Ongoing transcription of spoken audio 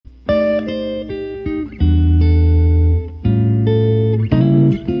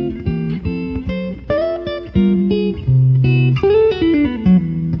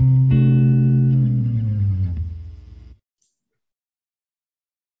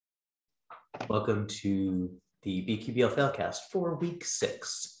Welcome to the BQBL Failcast for week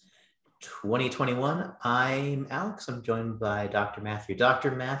 6, 2021. I'm Alex. I'm joined by Dr. Matthew.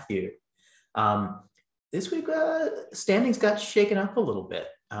 Dr. Matthew, um, this week standings got shaken up a little bit.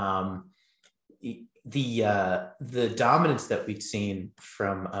 The dominance that we've seen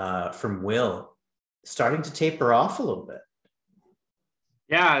from Will starting to taper off a little bit.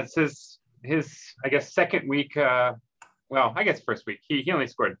 Yeah, it's his I guess second week. I guess first week he only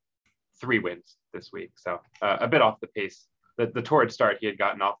scored 3 wins this week, so a bit off the pace. The torrid start he had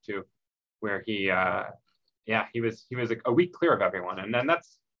gotten off to, where he was a week clear of everyone, and then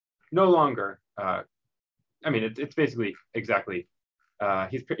that's no longer. It's basically exactly.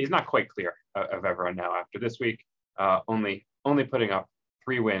 He's not quite clear of everyone now after this week. Only putting up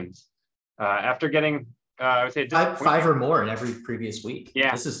 3 wins after getting I would say five or more in every previous week.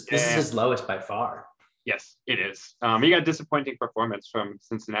 Yeah, this is his lowest by far. Yes, it is. He got a disappointing performance from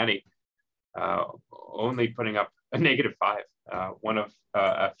Cincinnati, only putting up a -5, one of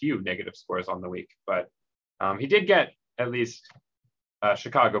a few negative scores on the week. But he did get at least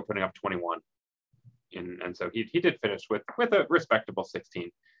Chicago putting up 21, and so he did finish with a respectable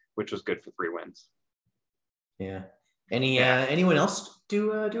 16, which was good for 3 wins. Yeah. Anyone else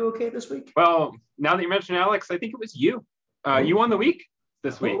do okay this week? Well, now that you mentioned Alex, I think it was you. You won the week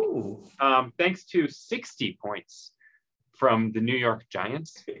this week, thanks to 60 points from the New York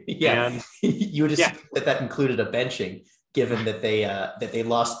Giants. Yeah, and you would assume that included a benching, given that they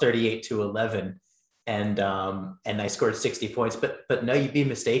lost 38-11, and I scored 60 points. But no, you'd be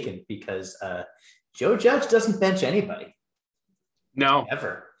mistaken, because Joe Judge doesn't bench anybody. No,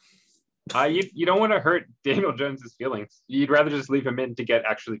 ever. You don't want to hurt Daniel Jones's feelings. You'd rather just leave him in to get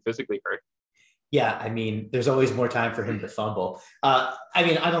actually physically hurt. Yeah, I mean, there's always more time for him to fumble. I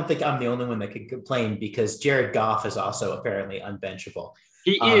don't think I'm the only one that can complain, because Jared Goff is also apparently unbenchable.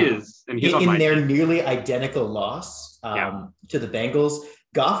 He is, and he's in their nearly identical loss to the Bengals.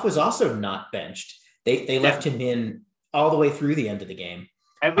 Goff was also not benched. They left him in all the way through the end of the game.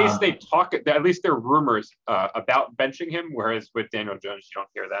 At least at least there are rumors about benching him, whereas with Daniel Jones, you don't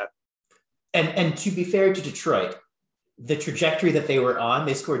hear that. And to be fair to Detroit, the trajectory that they were on,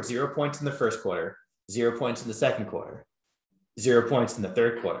 they scored 0 points in the first quarter, 0 points in the second quarter, 0 points in the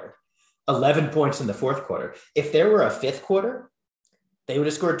third quarter, 11 points in the fourth quarter. If there were a fifth quarter, they would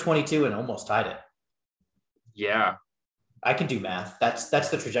have scored 22 and almost tied it. Yeah. I can do math. That's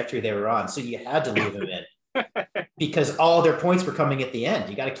the trajectory they were on. So you had to leave them in because all their points were coming at the end.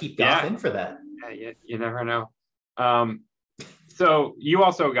 You got to keep Goff in for that. Yeah, you never know. So you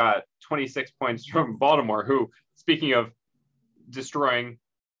also got 26 points from Baltimore, who, speaking of destroying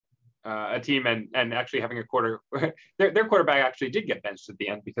a team and actually having a quarter, their quarterback actually did get benched at the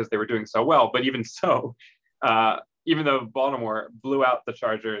end because they were doing so well. But even so, even though Baltimore blew out the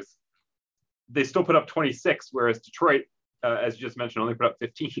Chargers, they still put up 26, whereas Detroit, as you just mentioned, only put up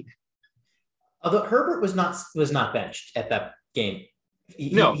 15. Although Herbert was not benched at that game.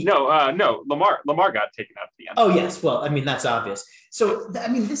 No. Lamar got taken out at the end. Oh yes, well, I mean, that's obvious. So I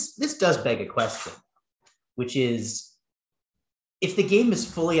mean, this does beg a question, which is, if the game is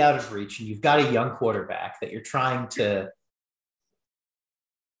fully out of reach and you've got a young quarterback that you're trying to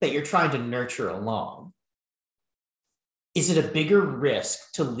nurture along, is it a bigger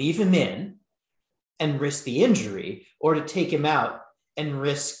risk to leave him in and risk the injury, or to take him out and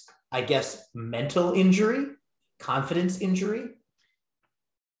risk, I guess, mental injury, confidence injury?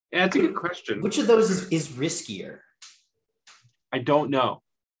 Yeah, that's a good question. Which of those is riskier? I don't know.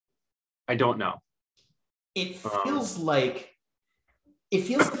 It feels like if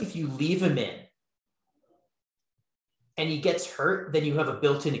you leave him in and he gets hurt, then you have a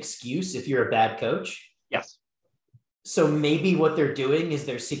built-in excuse if you're a bad coach. Yes. So maybe what they're doing is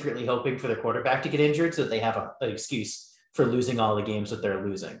they're secretly hoping for their quarterback to get injured so that they have an excuse for losing all the games that they're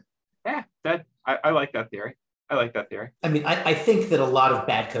losing. Yeah, I like that theory. I mean, I think that a lot of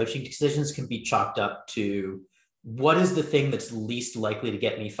bad coaching decisions can be chalked up to, what is the thing that's least likely to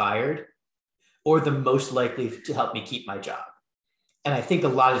get me fired, or the most likely to help me keep my job? And I think a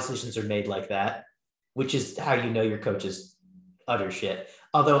lot of decisions are made like that, which is how you know your coach is utter shit.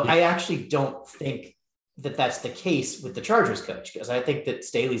 Although I actually don't think that that's the case with the Chargers coach, because I think that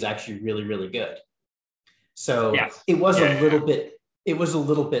Staley's actually really, really good. So it was a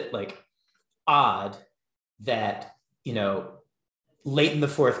little bit like odd that, late in the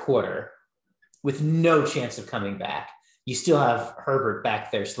fourth quarter, with no chance of coming back, you still have Herbert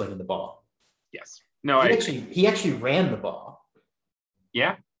back there slinging the ball. Yes. No, he actually ran the ball.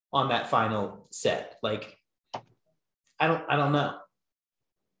 Yeah. On that final set. Like, I don't know.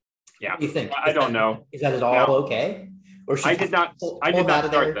 Yeah. What do you think? I don't know. Is that at all okay? Or should I did not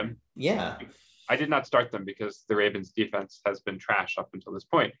start them. Yeah. I did not start them because the Ravens defense has been trash up until this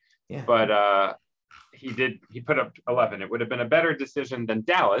point. Yeah. But he put up 11. It would have been a better decision than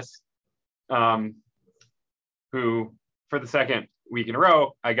Dallas, who for the second week in a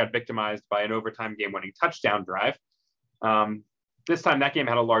row, I got victimized by an overtime game-winning touchdown drive. This time that game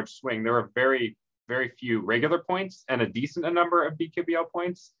had a large swing. There were very, very few regular points and a decent number of BQBL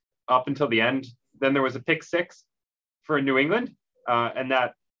points up until the end. Then there was a pick six for New England, and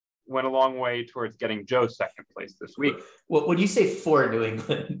that went a long way towards getting Joe second place this week. Well, when you say for New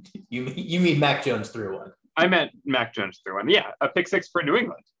England, you mean Mac Jones threw one? I meant Mac Jones threw one. Yeah, a pick six for New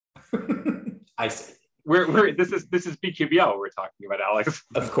England. I see. This is BQBL we're talking about, Alex.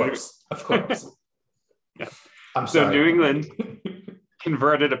 Of course. Yeah. I'm sorry. So New England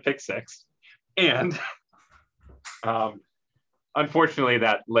converted a pick six, and unfortunately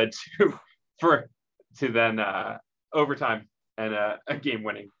that led to then overtime and a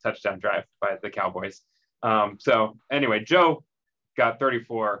game-winning touchdown drive by the Cowboys. So anyway, Joe got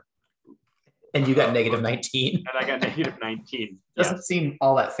 34. And you got negative 19. And I got negative 19. Doesn't seem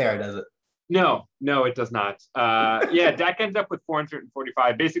all that fair, does it? No, it does not. Yeah, Dak ends up with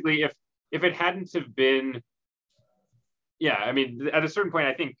 445. Basically, if it hadn't have been, yeah, I mean, at a certain point,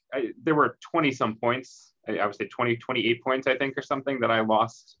 I think there were 20-some points. I would say 28 points, I think, or something that I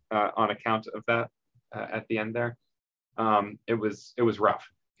lost on account of that at the end there. It was rough.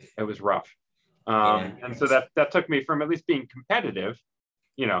 It was rough. And so that took me from at least being competitive.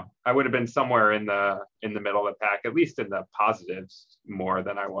 You know, I would have been somewhere in the middle of the pack, at least in the positives more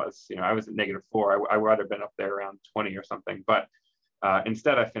than I was. You know, I was at -4. I would have been up there around 20 or something, but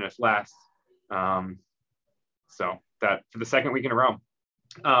instead I finished last. So that for the second week in a row.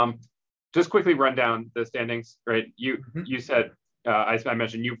 Just quickly run down the standings, right? You said, I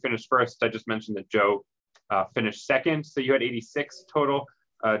mentioned you finished first. I just mentioned that Joe finished second. So you had 86 total.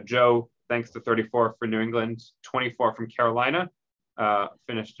 Joe, thanks to 34 for New England, 24 from Carolina,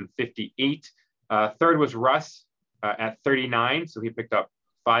 finished in 58. Third was Russ at 39. So he picked up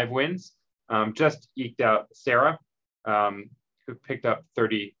 5 wins. Just eked out Sarah, who picked up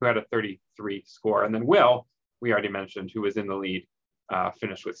 30, who had a 33 score. And then Will, we already mentioned, who was in the lead,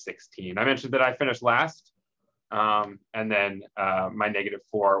 finished with 16. I mentioned that I finished last. And then my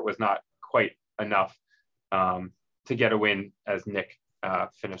 -4 was not quite enough to get a win, as Nick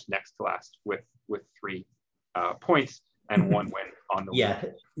finished next to last with 3 points and 1 win on the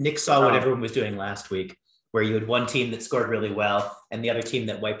week. Nick saw what everyone was doing last week, where you had one team that scored really well and the other team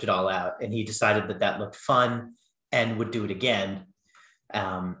that wiped it all out. And he decided that looked fun and would do it again.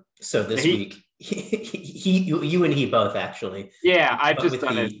 So this week, you and he both actually. Yeah, I've just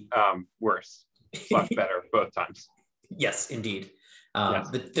done it worse, but better both times. Yes, indeed.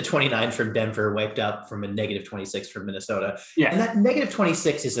 The 29 from Denver wiped out from a -26 from Minnesota. Yeah. And that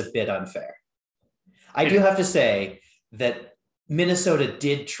 -26 is a bit unfair. I do have to say that Minnesota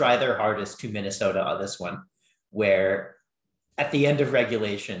did try their hardest to Minnesota on this one, where at the end of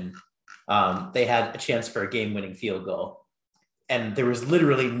regulation, they had a chance for a game-winning field goal. And there was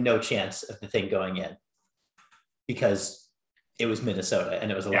literally no chance of the thing going in because it was Minnesota and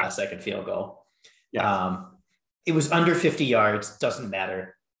it was a last-second field goal. Yeah. It was under 50 yards, doesn't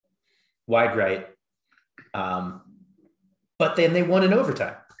matter. Wide right. But then they won in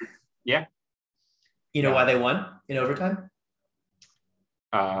overtime. Yeah. You know why they won in overtime?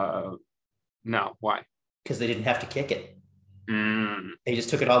 No, why? Because they didn't have to kick it. They just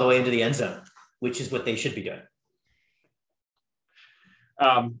took it all the way into the end zone, which is what they should be doing.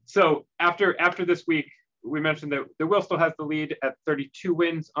 So after this week, we mentioned that Will still has the lead at 32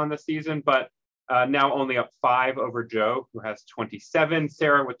 wins on the season, but now only up 5 over Joe, who has 27,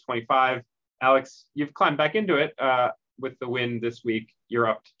 Sarah with 25. Alex, you've climbed back into it with the win this week. You're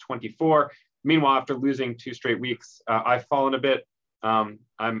up to 24. Meanwhile, after losing 2 straight weeks, I've fallen a bit. I'm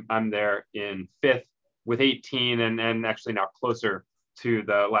there in 5th with 18 and actually now closer to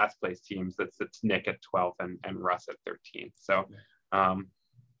the last place teams. That's Nick at 12 and Russ at 13. So I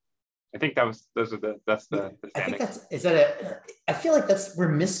think that's the standing. I feel like we're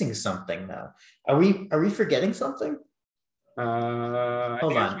missing something now. Are we forgetting something?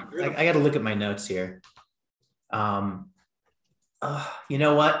 Hold on. I got to look at my notes here. You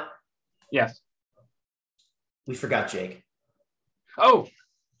know what? Yes. We forgot Jake. Oh,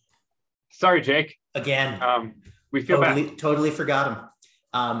 sorry, Jake. Again. We feel bad. Totally forgot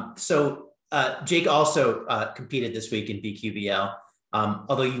him. So Jake also competed this week in BQBL.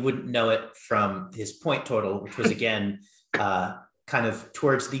 Although you wouldn't know it from his point total, which was again kind of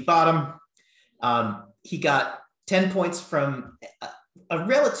towards the bottom. He got 10 points from a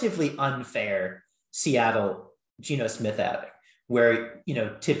relatively unfair Seattle Geno Smith having, where,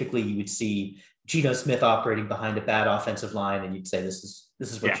 typically you would see Geno Smith operating behind a bad offensive line, and you'd say, this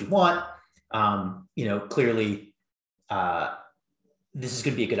is what you want. Clearly, this is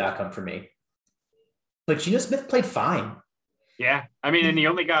going to be a good outcome for me. But Geno Smith played fine. Yeah, I mean, and he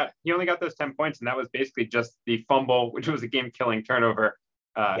only got those 10 points, and that was basically just the fumble, which was a game-killing turnover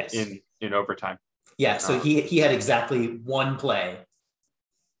in overtime. Yeah, so he had exactly one play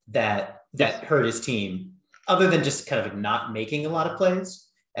that hurt his team, other than just kind of not making a lot of plays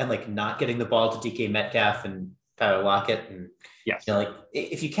and like not getting the ball to DK Metcalf and Tyler Lockett. And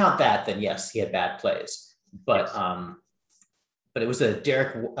if you count that, then yes, he had bad plays. But but it was a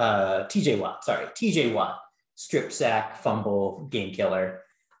TJ Watt strip sack, fumble, game killer.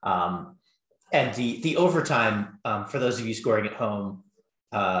 And the overtime, for those of you scoring at home,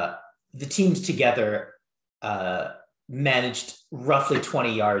 the teams together managed roughly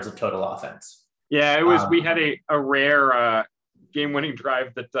 20 yards of total offense. Yeah, it was. We had a rare game-winning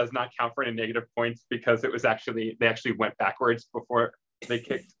drive that does not count for any negative points, because it was they actually went backwards before they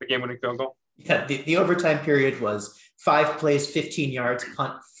kicked the game-winning field goal. Yeah, the overtime period was 5 plays, 15 yards,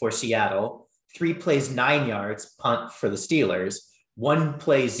 punt for Seattle, 3 plays, 9 yards, punt for the Steelers, 1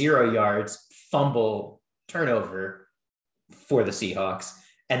 play, 0 yards, fumble, turnover for the Seahawks,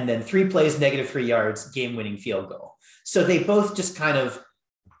 and then 3 plays, -3 yards, game-winning field goal. So they both just kind of,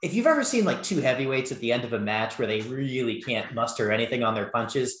 if you've ever seen like 2 heavyweights at the end of a match where they really can't muster anything on their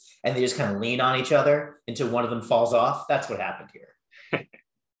punches and they just kind of lean on each other until one of them falls off, that's what happened here.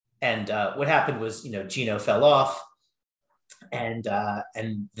 And what happened was, Geno fell off, and the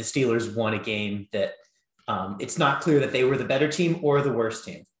Steelers won a game that it's not clear that they were the better team or the worst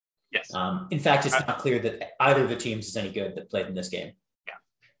team. Yes. In fact, it's not clear that either of the teams is any good that played in this game. Yeah,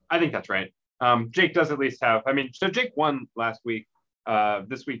 I think that's right. Jake does at least have, so Jake won last week.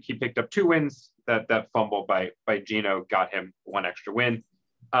 This week he picked up 2 wins. That fumble by Geno got him 1 extra win.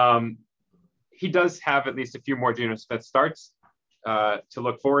 He does have at least a few more Geno Smith starts to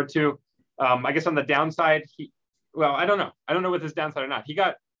look forward to. I guess on the downside, I don't know with his downside or not.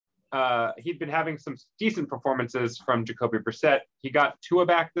 He'd been having some decent performances from Jacoby Brissett. He got Tua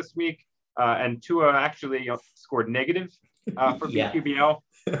back this week, and Tua actually scored negative for BQBL.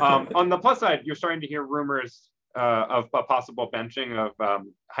 On the plus side, you're starting to hear rumors of a possible benching of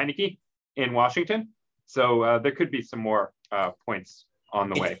Heinicke in Washington. So there could be some more points on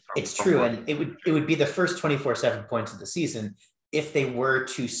the way. It's true, and it would be the first 24/7 points of the season if they were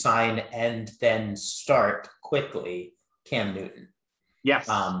to sign and then start quickly Cam Newton. Yes,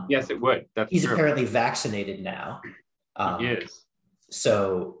 yes, it would. He's true. Apparently vaccinated now. He is.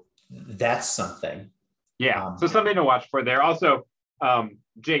 So that's something. Yeah, so something to watch for there. Also,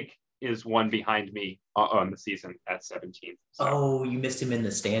 Jake is 1 behind me on the season at 17. So. Oh, you missed him in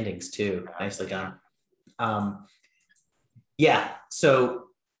the standings too. Nicely done. Yeah, so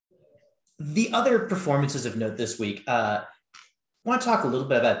the other performances of note this week, I want to talk a little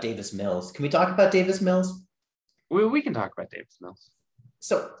bit about Davis Mills. Can we talk about Davis Mills? We can talk about Davis Mills.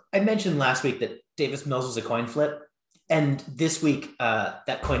 So I mentioned last week that Davis Mills was a coin flip. And this week,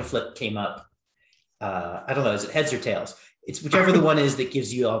 that coin flip came up. I don't know, is it heads or tails? It's whichever the one is that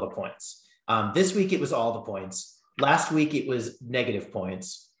gives you all the points. This week, it was all the points. Last week, it was negative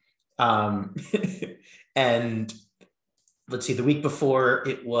points. And let's see, the week before,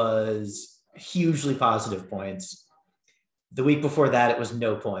 it was hugely positive points. The week before that, it was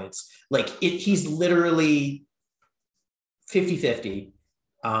no points. He's literally 50-50.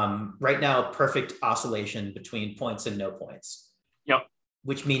 Right now, a perfect oscillation between points and no points. Yep.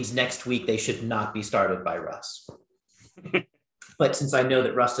 Which means next week they should not be started by Russ. But since I know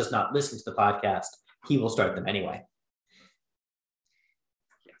that Russ does not listen to the podcast, he will start them anyway.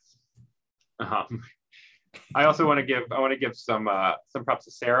 Yes. I also want to give some props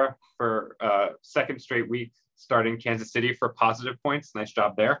to Sarah for second straight week starting Kansas City for positive points. Nice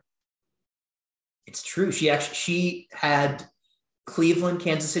job there. It's true. She had Cleveland,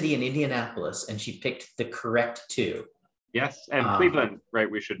 Kansas City, and Indianapolis, and she picked the correct 2. Yes, and Cleveland, right,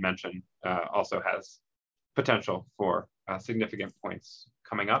 we should mention, also has potential for significant points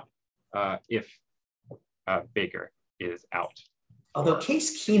coming up if Baker is out. Although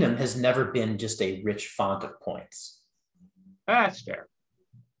Case Keenum has never been just a rich font of points. That's fair.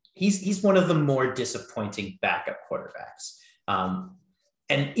 He's one of the more disappointing backup quarterbacks.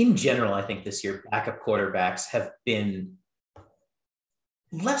 And in general, I think this year, backup quarterbacks have been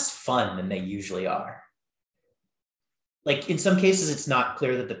less fun than they usually are. In some cases, it's not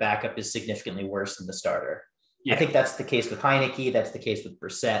clear that the backup is significantly worse than the starter. Yeah. I think that's the case with Heinicke. That's the case with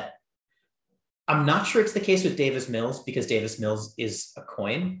Brissett. I'm not sure it's the case with Davis Mills because Davis Mills is a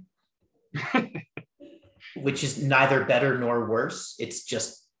coin. which is neither better nor worse. It's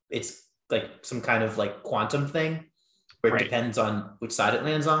like some kind of like quantum thing where it depends on which side it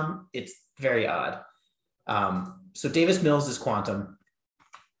lands on. It's very odd. So Davis Mills is quantum,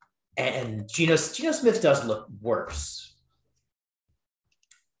 and Geno Smith does look worse,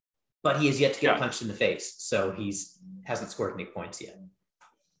 but he has yet to get punched in the face, so hasn't scored any points yet.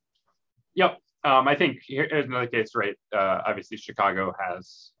 Yep. I think here's another case, right? Obviously, Chicago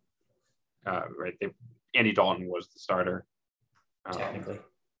has, right? Andy Dalton was the starter.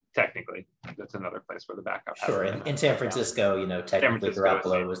 Technically, that's another place where the backup. Sure, in San Francisco, technically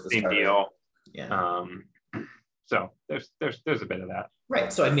Garoppolo was the starter. Deal. Yeah. So there's a bit of that.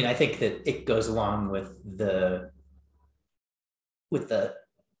 Right. So I mean, I think that it goes along with the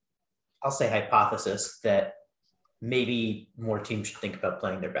I'll say hypothesis that maybe more teams should think about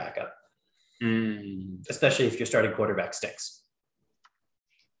playing their backup. Especially if your starting quarterback stinks.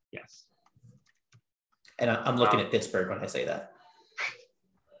 Yes. And I'm looking at Pittsburgh when I say that.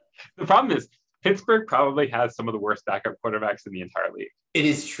 The problem is Pittsburgh probably has some of the worst backup quarterbacks in the entire league. It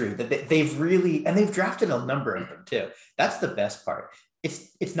is true that they've drafted a number of them too. That's the best part.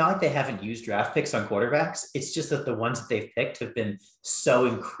 It's not like they haven't used draft picks on quarterbacks. It's just that the ones that they've picked have been so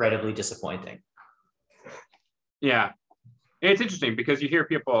incredibly disappointing. Yeah. It's interesting because you hear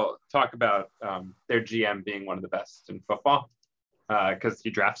people talk about their GM being one of the best in football because he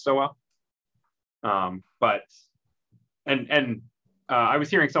drafts so well. But I was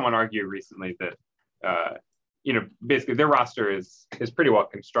hearing someone argue recently that basically their roster is pretty well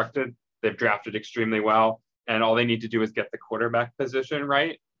constructed. They've drafted extremely well, and all they need to do is get the quarterback position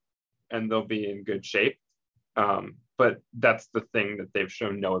right, and they'll be in good shape. But that's the thing that they've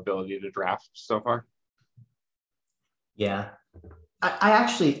shown no ability to draft so far. Yeah,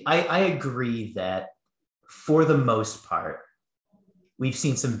 I agree that for the most part, we've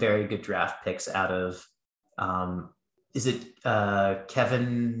seen some very good draft picks out of, is it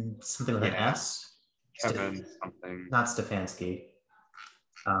Kevin something with an S? Kevin something. Not Stefanski.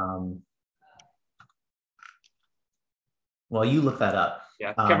 Well, you look that up.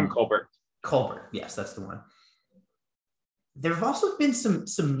 Yeah, Kevin Colbert. Colbert, yes, that's the one. There have also been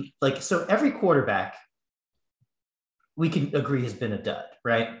some like, so every quarterback we can agree has been a dud,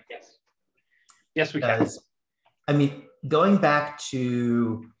 right? Yes, we can. I mean, going back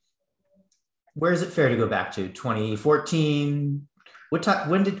to, where is it fair to go back to? 2014. What time?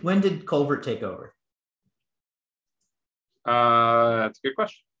 When did Colbert take over? That's a good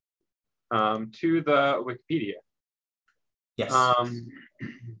question. To the Wikipedia. Yes. I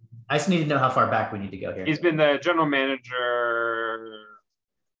just need to know how far back we need to go here. He's been the general manager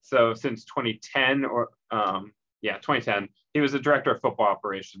since 2010 or 2010. He was the director of football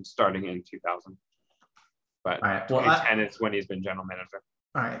operations starting in 2000. But 2010 is when he's been general manager.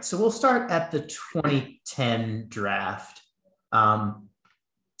 All right. So we'll start at the 2010 draft. The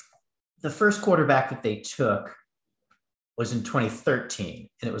first quarterback that they took was in 2013,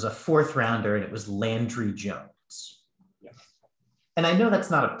 and it was a 4th rounder, and it was Landry Jones. Yes. And I know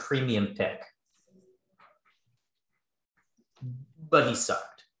that's not a premium pick, but he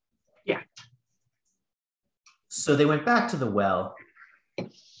sucked. Yeah. So they went back to the well,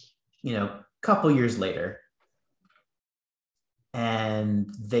 a couple years later,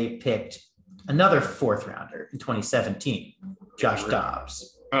 and they picked another 4th rounder in 2017, Josh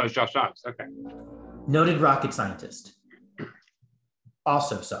Dobbs. Oh, it's Josh Dobbs. Okay. Noted rocket scientist.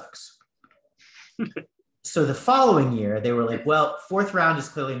 Also sucks. So the following year, they were like, well, 4th round is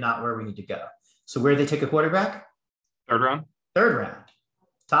clearly not where we need to go. So where did they take a quarterback? 3rd round? 3rd round.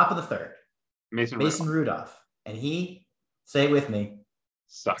 Top of the 3rd. Mason Rudolph. And he, say it with me,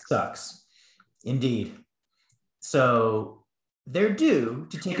 sucks. Indeed. So they're due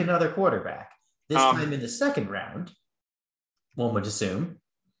to take another quarterback, this time in the 2nd round, one would assume.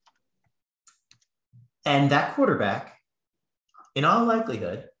 And that quarterback, in all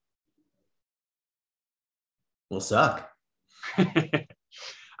likelihood, will suck.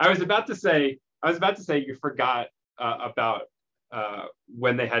 I was about to say you forgot about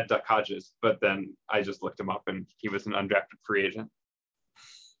when they had Duck Hodges, but then I just looked him up and he was an undrafted free agent.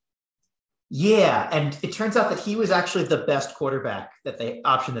 Yeah, and it turns out that he was actually the best quarterback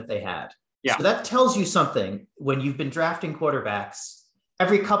option that they had. Yeah. So that tells you something when you've been drafting quarterbacks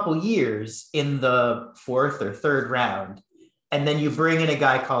every couple years in the 4th or 3rd round, and then you bring in a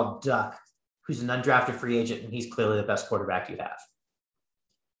guy called Duck, who's an undrafted free agent, and he's clearly the best quarterback you have.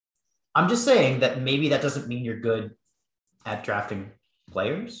 I'm just saying that maybe that doesn't mean you're good at drafting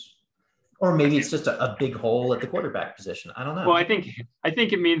players, or maybe it's just a big hole at the quarterback position. I don't know. Well, I think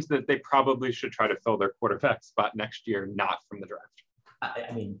it means that they probably should try to fill their quarterback spot next year, not from the draft.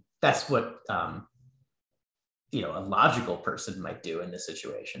 I mean, that's what a logical person might do in this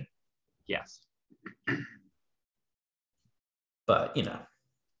situation. Yes. But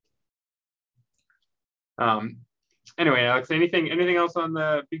Anyway, Alex, anything else on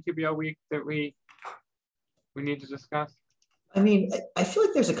the BQBL week that we need to discuss? I mean, I feel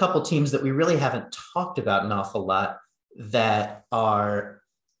like there's a couple teams that we really haven't talked about an awful lot that are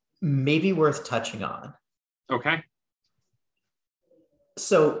maybe worth touching on. Okay.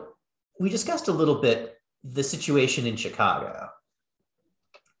 So we discussed a little bit the situation in Chicago.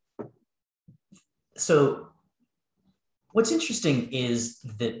 So what's interesting is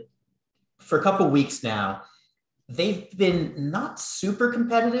that for a couple weeks now, they've been not super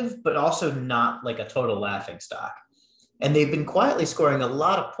competitive, but also not like a total laughingstock. And they've been quietly scoring a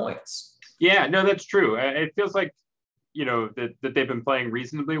lot of points. Yeah, no, that's true. It feels like, that they've been playing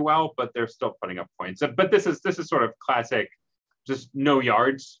reasonably well, but they're still putting up points. But this is sort of classic, just no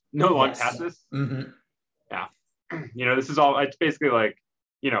yards, no long passes. Mm-hmm. Yeah. This is all, it's basically like,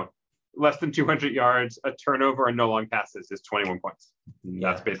 less than 200 yards, a turnover, and no long passes is 21 points.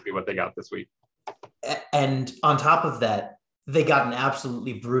 That's basically what they got this week. And on top of that, they got an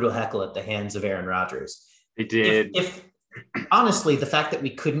absolutely brutal heckle at the hands of Aaron Rodgers. They did. If honestly, the fact that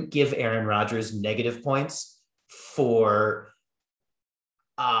we couldn't give Aaron Rodgers negative points for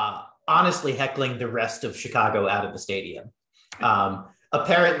honestly heckling the rest of Chicago out of the stadium.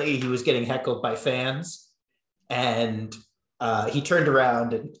 Apparently, he was getting heckled by fans, and he turned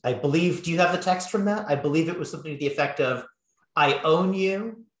around and I believe, do you have the text from that? I believe it was something to the effect of, "I own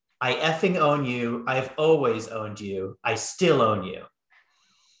you. I effing own you. I've always owned you. I still own you."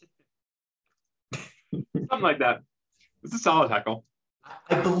 Something like that. It's a solid heckle.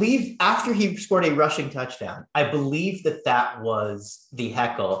 I believe after he scored a rushing touchdown, I believe that was the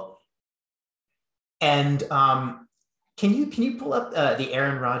heckle. And can you pull up the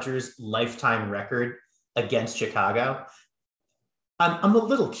Aaron Rodgers lifetime record against Chicago? I'm a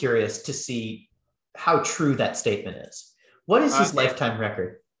little curious to see how true that statement is. What is his lifetime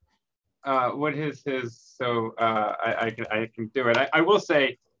record? What is his? So I can do it. I will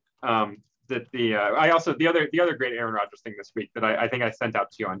say that the other great Aaron Rodgers thing this week that I think I sent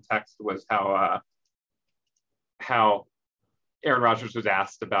out to you on text was how Aaron Rodgers was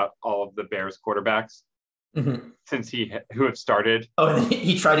asked about all of the Bears quarterbacks since who have started. Oh, and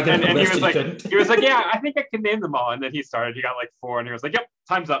he tried to get on the list and he couldn't. He was like, "Yeah, I think I can name them all." And then he started. He got like 4, and he was like, "Yep,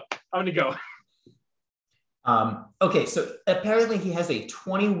 time's up. I'm gonna go." Okay, so apparently he has a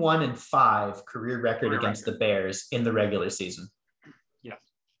 21-5 career record against the Bears in the regular season. Yes.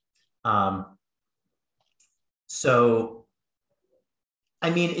 So, I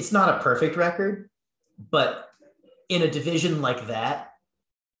mean, it's not a perfect record, but in a division like that,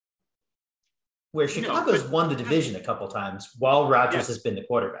 where Chicago's won the division a couple times while Rodgers has been the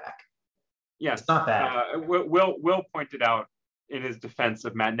quarterback. Yes, it's not bad. Will pointed out in his defense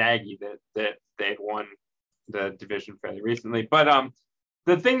of Matt Nagy that they had won the division fairly recently. But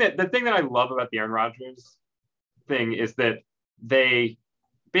the thing that I love about the Aaron Rodgers thing is that they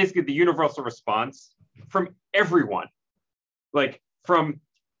basically the universal response from everyone, like from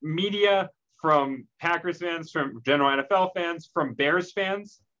media, from Packers fans, from general NFL fans, from Bears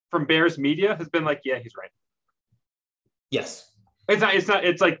fans, from Bears media has been like, yeah, he's right. Yes. It's not,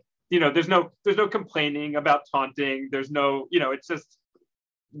 it's like, there's no complaining about taunting. There's no, it's just,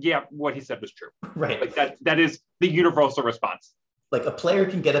 yeah, what he said was true. Right. Like that is the universal response. Like a player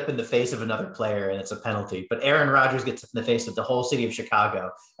can get up in the face of another player and it's a penalty, but Aaron Rodgers gets in the face of the whole city of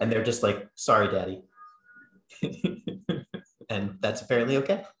Chicago and they're just like, "Sorry, daddy." And that's apparently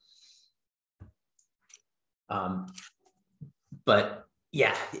okay. But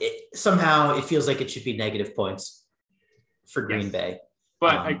yeah, somehow it feels like it should be negative points for Green Bay.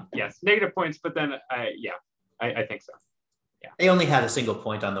 But yes, negative points. But then, I think so. Yeah, they only had a single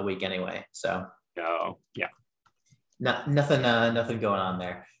point on the week anyway, so yeah, nothing going on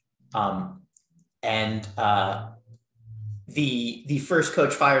there. And the first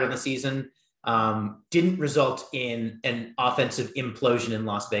coach fired in the season didn't result in an offensive implosion in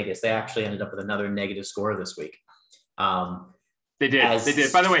Las Vegas. They actually ended up with another negative score this week. They did.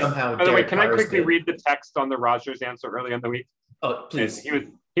 By the way, can I quickly read the text on the Rodgers answer early in the week? Oh, please.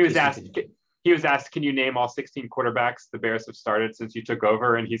 He was asked, "Can you name all 16 quarterbacks the Bears have started since you took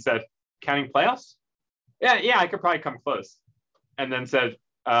over?" And he said, "Counting playoffs? Yeah, I could probably come close." And then said,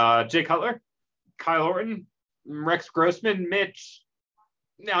 "Jay Cutler, Kyle Orton, Rex Grossman, Mitch.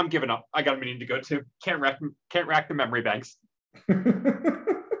 No, I'm giving up. I got a meeting to go to. Can't rack the memory banks."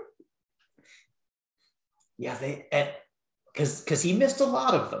 Yeah, because he missed a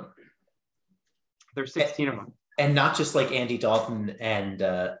lot of them. There's 16 of them. And not just like Andy Dalton and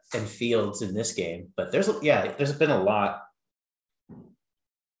Fields in this game, but there's been a lot.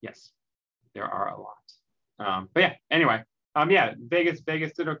 Yes, there are a lot. But yeah, anyway, yeah, Vegas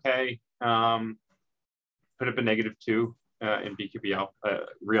did okay. Put up a -2 in BQBL,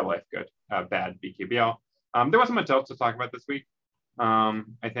 real life good, bad BQBL. There wasn't much else to talk about this week,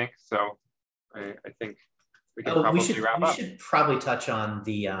 I think. So I think we can probably wrap up. We should probably touch on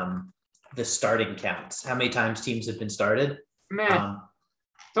the starting counts. How many times teams have been started?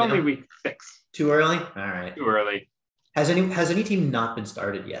 It's only week 6. Too early? All right. Too early. Has any team not been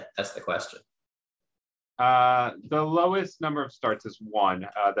started yet? That's the question. The lowest number of starts is 1.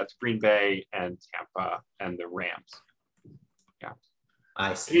 That's Green Bay and Tampa and the Rams. Yeah.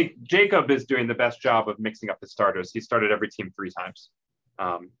 I see. Jacob is doing the best job of mixing up the starters. He started every team 3 times.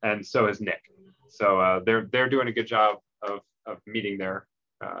 And so is Nick. So they're doing a good job of meeting their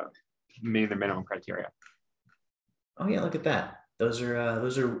minimum criteria. Oh yeah, look at that. Those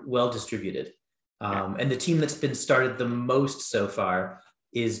are well distributed. And the team that's been started the most so far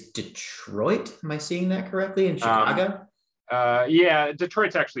is Detroit. Am I seeing that correctly? In Chicago? Yeah,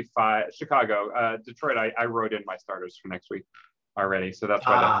 Detroit's actually 5. Chicago. Detroit, I wrote in my starters for next week already, so that's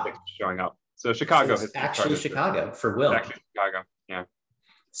why that 6 is showing up. So Chicago is actually Chicago for Will. It's actually Chicago, yeah.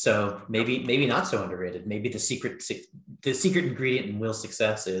 So maybe not so underrated. Maybe the secret ingredient in Will's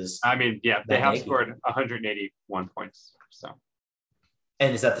success is. I mean, yeah, they have scored 181 points. So.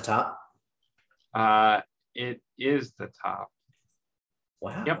 And is that the top? It is the top.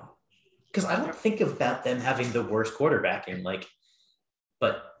 Wow. Yep. Because I don't think about them having the worst quarterbacking,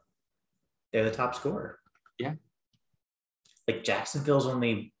 but they're the top scorer. Yeah. Like Jacksonville's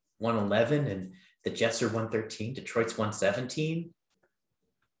only 111 and the Jets are 113. Detroit's 117.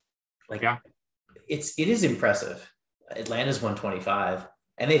 Like, yeah, it is impressive. Atlanta's 125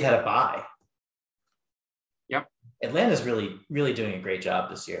 and they've had a bye. Yep. Atlanta's really, really doing a great job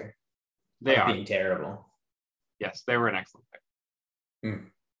this year. They are being terrible. Yes, they were an excellent pick.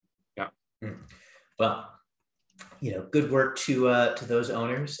 Yeah. Well, good work to those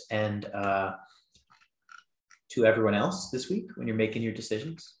owners and to everyone else this week when you're making your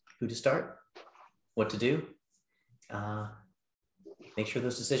decisions, who to start, what to do. Make sure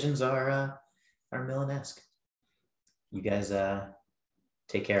those decisions are Millen-esque. You guys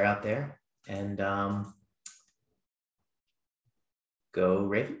take care out there and go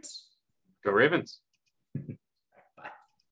Ravens. Go Ravens.